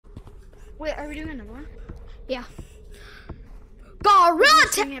Wait, are we doing another one? Yeah. Gorilla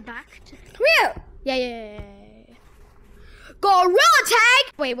tag. Bring it back. Come here. Yeah. Gorilla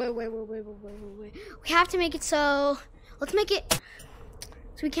tag. Wait. We have to make it so. Let's make it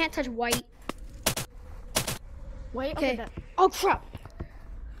so we can't touch white. Wait. Okay. Okay. Oh crap.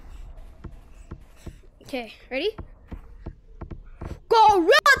 Okay, ready?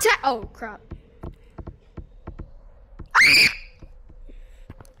 Gorilla tag. Oh crap.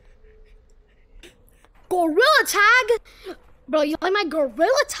 Gorilla tag. Bro, you like my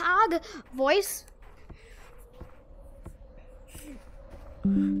gorilla tag voice?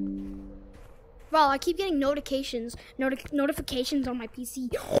 Bro, I keep getting notifications on my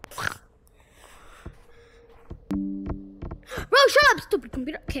PC. Bro, shut up, stupid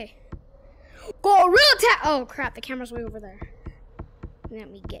computer. Okay. Gorilla tag. Oh crap, the camera's way over there.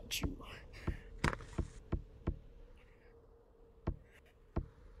 Let me get you.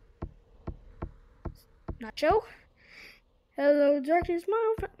 Nacho. Hello, darkness,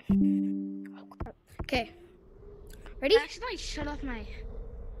 my friend. Oh crap. Okay. Ready? Actually, I shut off my.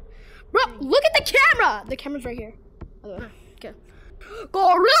 Bro, look at the camera. The camera's right here. Okay.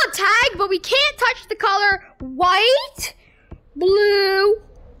 Gorilla tag, but we can't touch the color white, blue,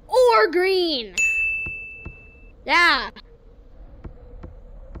 or green. Yeah.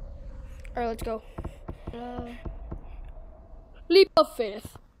 All right, let's go. Leap of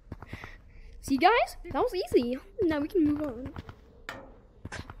faith. See, guys? That was easy. Now we can move on.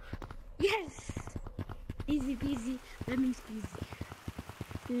 Yes. Easy peasy, lemon squeezy.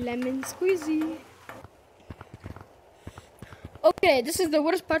 Lemon squeezy. Okay, this is the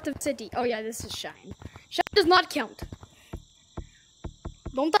worst part of the city. Oh yeah, this is shine. Shine does not count.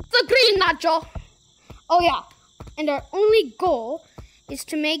 Don't touch the green, Nacho. Oh yeah, and our only goal is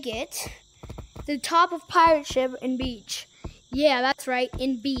to make it the top of pirate ship in beach. Yeah, that's right,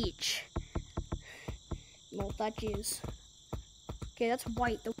 in beach. No touches. Okay, that's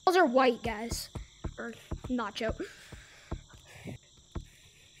white. The walls are white, guys. Or Nacho.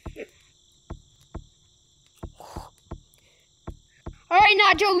 All right,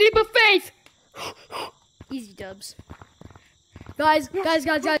 Nacho, leap of faith. Easy dubs. Guys,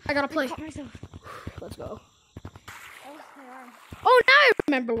 I gotta play. Let's go. Oh, now I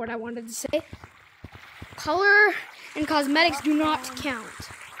remember what I wanted to say. Color and cosmetics do not count.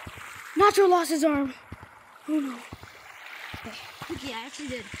 Nacho lost his arm. Oh no. Okay, I actually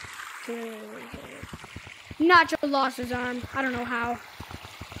did. Nacho lost his arm. I don't know how.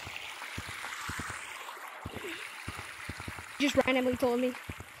 Just randomly told me.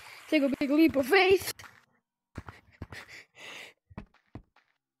 Take a big leap of faith.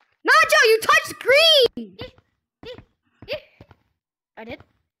 Nacho, you touched green! I did?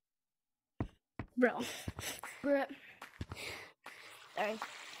 Bro. Sorry. It's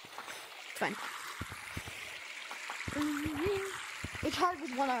fine. It's hard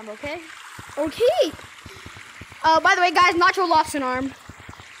with one arm, okay? Okay. By the way, guys, Nacho lost an arm.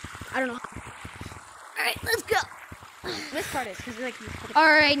 I don't know. Alright, let's go. This part is, because like...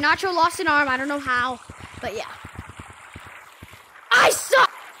 Alright, Nacho lost an arm. I don't know how, but yeah. I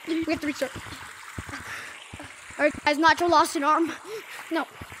suck! We have to restart. Alright, guys, Nacho lost an arm. No.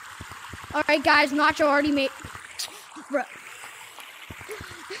 Alright, guys, Nacho already made... Bro.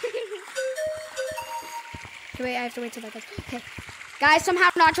 Okay, wait, I have to wait till that goes. Okay. Guys, somehow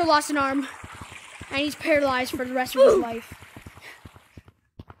Nacho lost an arm. And he's paralyzed for the rest of his life.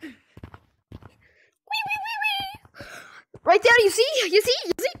 Right there, you see?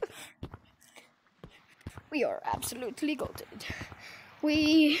 We are absolutely goated.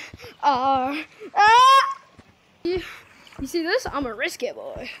 We are... You see this? I'm a risky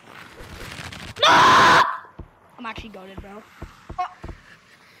boy. I'm actually goated, bro.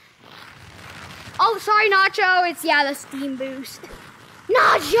 Oh, sorry, Nacho. It's, the steam boost.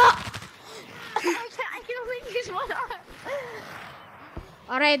 Nacho! I can only use one arm.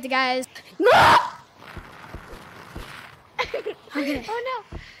 Alright, guys. Okay. Oh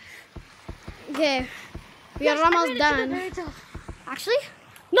no. Okay. We are almost done. Actually?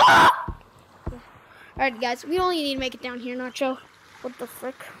 No! Alright, guys. We only need to make it down here, Nacho. What the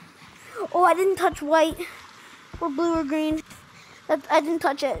frick? Oh, I didn't touch white. Or blue or green. I didn't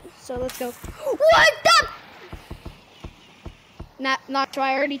touch it. So let's go. What the? Nacho,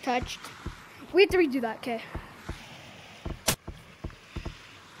 I already touched. We have to redo that, okay.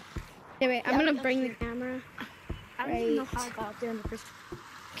 Okay, wait. I'm going to bring the camera. I don't even know how I got up there in the first.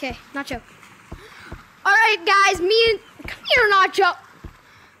 Okay, Nacho. Alright, guys, come here, Nacho.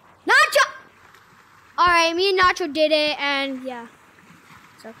 Nacho! Alright, me and Nacho did it, and yeah.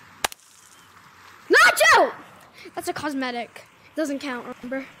 So. Nacho! That's a cosmetic. Doesn't count,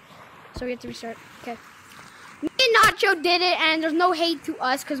 remember? So we have to restart. Okay. Me and Nacho did it, and there's no hate to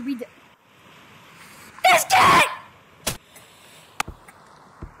us because we did. This kid!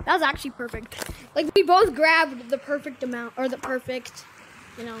 That was actually perfect. Like, we both grabbed the perfect amount, or the perfect,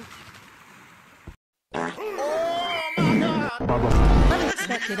 you know. Oh my God!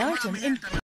 Unexpected item in